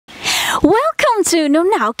Welcome to น้ำ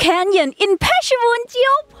หนาว Canyon in Phetchabun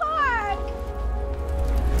Geopark.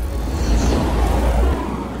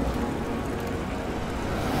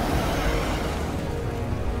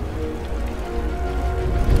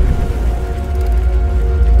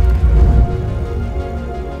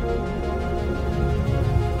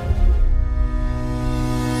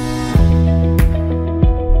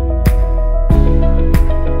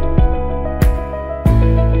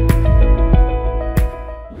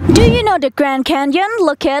 Do you know the Grand Canyon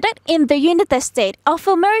located in the United States of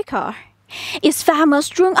America? It's famous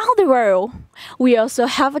throughout the world. We also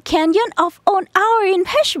have a canyon of our in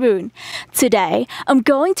Phetchabun. Today, I'm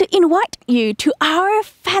going to invite you to our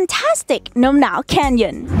fantastic น้ำหนาว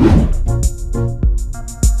Canyon.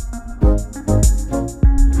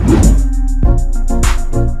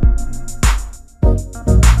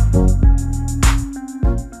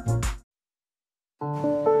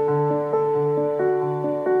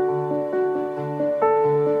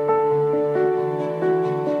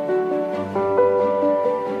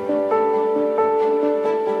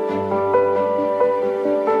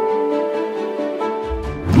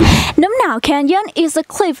 Namnao Canyon is a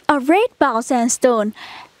cliff of red bowl sandstone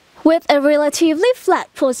with a relatively flat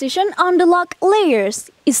position on the rock layers.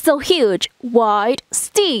 It's so huge, wide,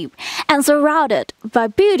 steep, and surrounded by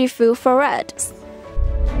beautiful forests.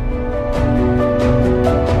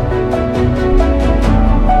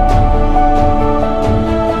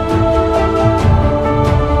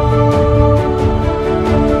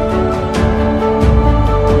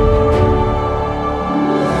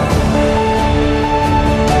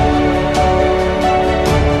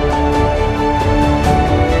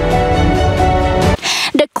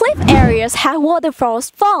 The cliff areas have waterfalls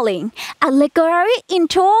falling regularly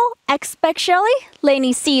into especially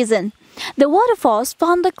rainy season. The waterfalls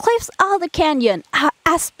from the cliffs of the canyon are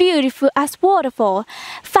as beautiful as waterfalls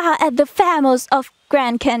found at the famous of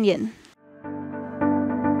Grand Canyon.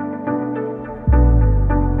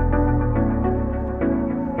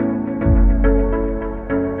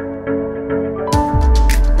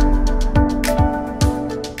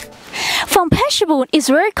 From Phetchabun, it's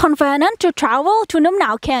very convenient to travel to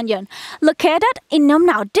Namnao Canyon, located in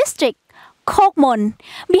Namnao District, Kokmon,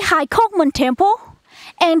 behind Kokmon Temple.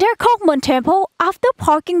 Enter Kokmon Temple after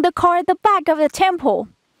parking the car at the back of the temple.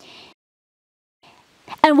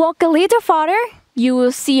 And walk a little further, you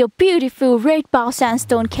will see a beautiful red bowl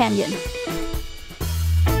sandstone canyon.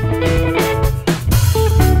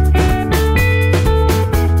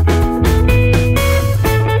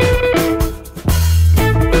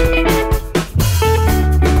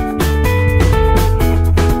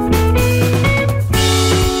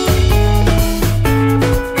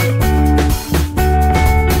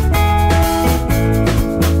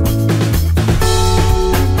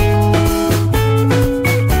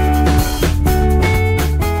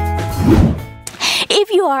 If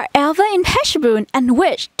you are ever in Phetchabun and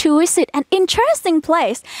wish to visit an interesting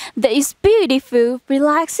place that is beautiful,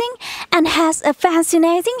 relaxing, and has a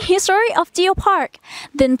fascinating history of geopark,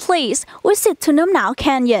 then please visit to Namnao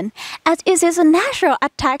Canyon, as it is a natural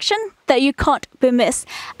attraction that you can't be missed.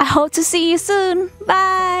 I hope to see you soon.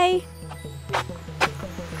 Bye.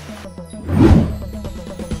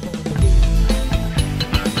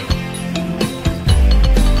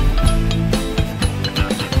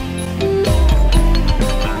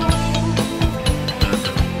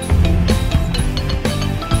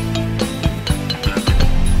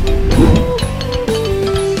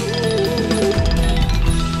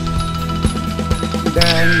แด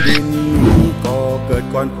นดินนี้ก็เกิด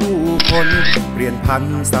ก่อนผู้คนเปลี่ยนพัน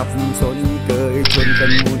ธุ์สับสนเกยชนกั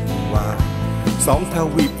นวุ่นวายสองท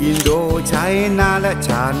วีปอินโดไชน่าและช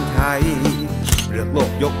าญไทยเลือกโล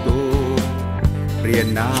กยกตัวเปลี่ยน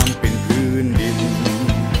น้ำเป็นพื้นดิน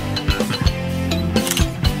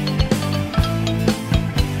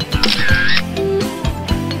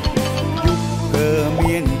ยุคเกิดเ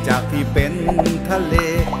มียนจากที่เป็นทะเล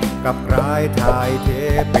กับกลายถ่ายเท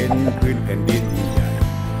เป็นพื้นแผ่นดินใหญ่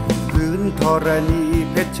พื้นธรณี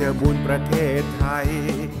เพชรบูรณ์ประเทศไทย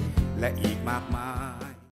และอีกมากมาย